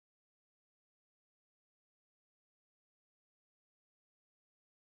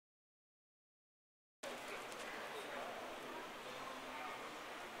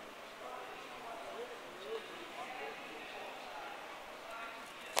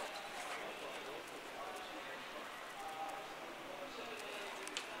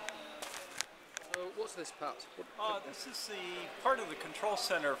What's this, Pat? This is the part of the control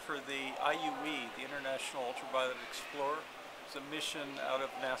center for the IUE, the International Ultraviolet Explorer. It's a mission out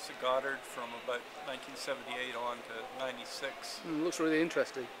of NASA Goddard from about 1978 on to 96. Looks really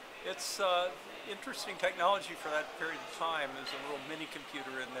interesting. It's interesting technology for that period of time. There's a little mini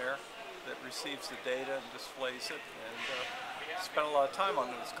computer in there that receives the data and displays it, and spent a lot of time on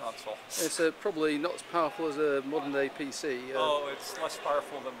this console. It's probably not as powerful as a modern day PC. Oh, it's less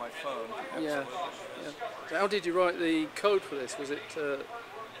powerful than my phone. Absolutely. Yeah. So how did you write the code for this? Was it? The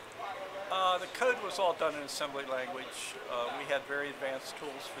code was all done in assembly language. We had very advanced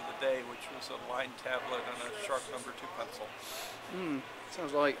tools for the day, which was a line tablet and a sharp number 2 pencil.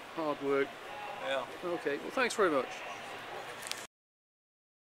 Sounds like hard work. Yeah. Okay. Well, thanks very much.